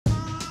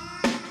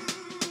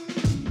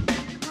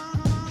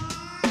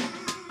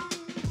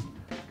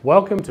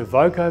Welcome to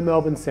Voco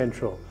Melbourne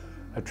Central,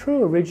 a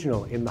true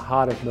original in the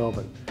heart of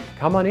Melbourne.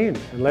 Come on in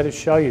and let us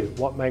show you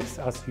what makes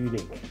us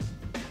unique.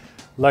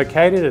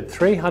 Located at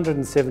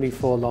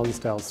 374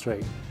 Lonsdale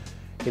Street,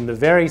 in the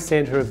very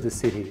centre of the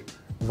city,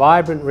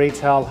 vibrant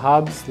retail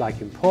hubs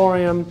like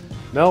Emporium,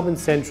 Melbourne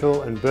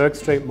Central and Bourke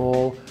Street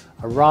Mall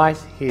are right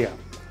here.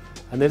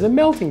 And there's a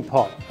melting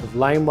pot of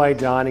laneway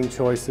dining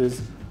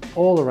choices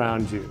all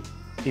around you.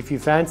 If you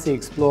fancy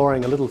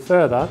exploring a little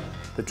further,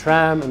 the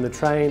tram and the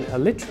train are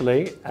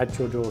literally at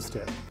your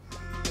doorstep.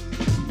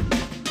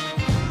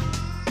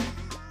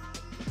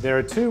 There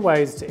are two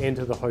ways to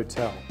enter the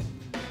hotel,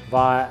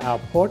 via our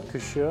porte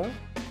cochere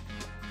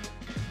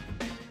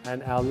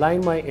and our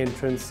laneway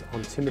entrance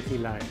on Timothy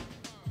Lane.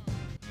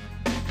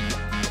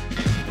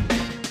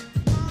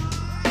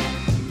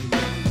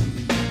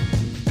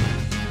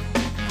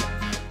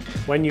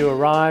 When you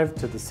arrive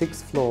to the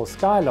 6th floor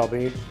sky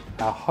lobby,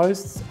 our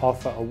hosts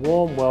offer a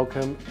warm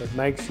welcome that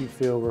makes you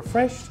feel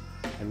refreshed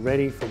and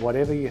ready for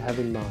whatever you have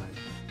in mind.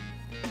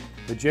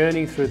 The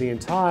journey through the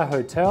entire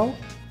hotel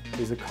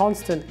is a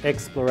constant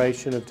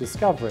exploration of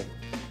discovery.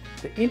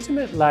 The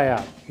intimate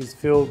layout is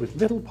filled with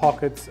little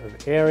pockets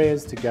of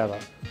areas to gather,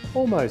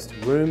 almost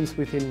rooms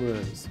within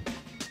rooms.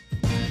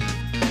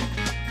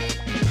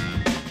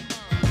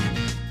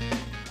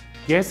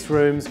 Guest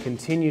rooms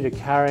continue to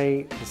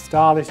carry the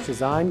stylish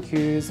design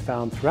cues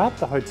found throughout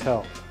the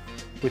hotel,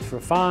 with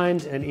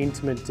refined and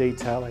intimate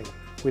detailing,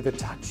 with a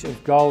touch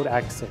of gold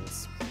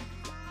accents.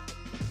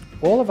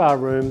 All of our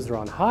rooms are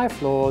on high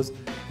floors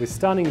with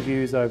stunning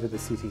views over the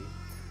city.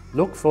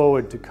 Look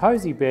forward to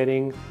cosy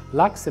bedding,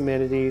 luxe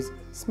amenities,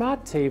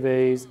 smart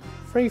TVs,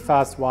 free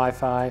fast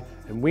Wi-Fi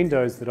and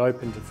windows that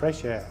open to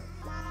fresh air.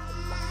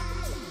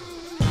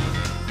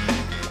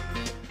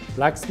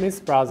 Blacksmith's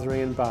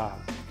Brasserie and Bar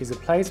is a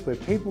place where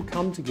people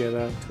come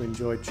together to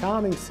enjoy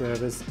charming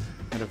service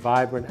and a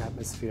vibrant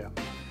atmosphere.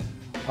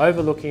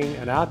 Overlooking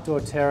an outdoor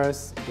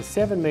terrace, the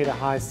 7-metre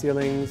high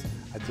ceilings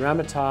are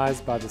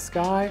dramatised by the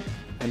sky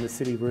and the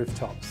city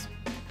rooftops.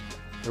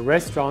 The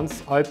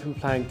restaurant's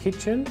open-plan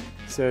kitchen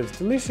serves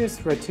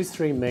delicious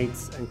rotisserie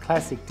meats and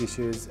classic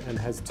dishes and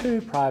has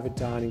 2 private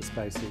dining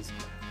spaces,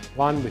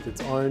 one with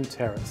its own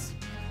terrace.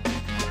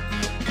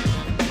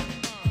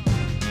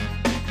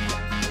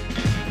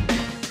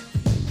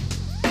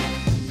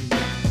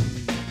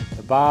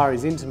 The bar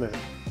is intimate,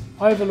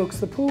 overlooks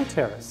the pool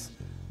terrace,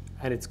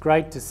 and it's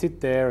great to sit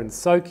there and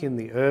soak in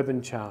the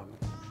urban charm.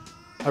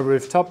 A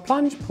rooftop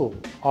plunge pool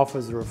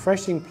offers a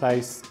refreshing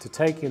place to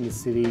take in the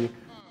city,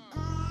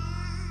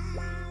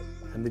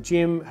 and the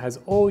gym has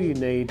all you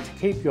need to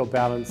keep your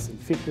balance and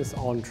fitness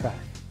on track.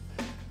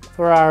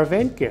 For our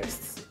event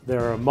guests,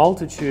 there are a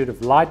multitude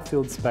of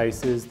light-filled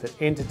spaces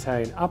that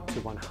entertain up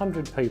to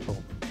 100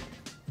 people.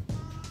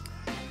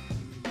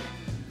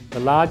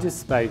 The largest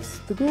space,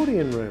 the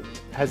Gordian Room,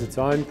 has its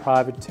own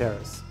private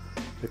terrace.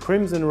 The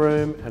Crimson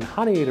Room and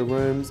Honey Eater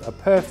rooms are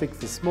perfect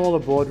for smaller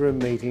boardroom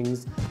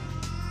meetings,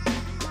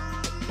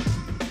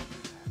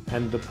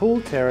 and the pool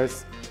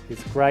terrace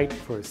is great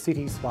for a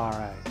city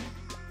soiree.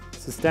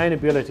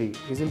 Sustainability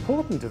is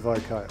important to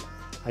Voco,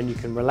 and you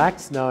can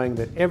relax knowing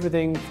that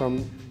everything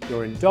from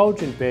your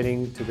indulgent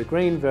bedding to the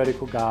green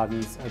vertical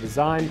gardens are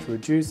designed to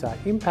reduce our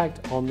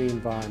impact on the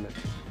environment.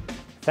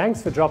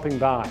 Thanks for dropping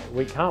by.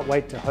 We can't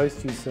wait to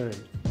host you soon.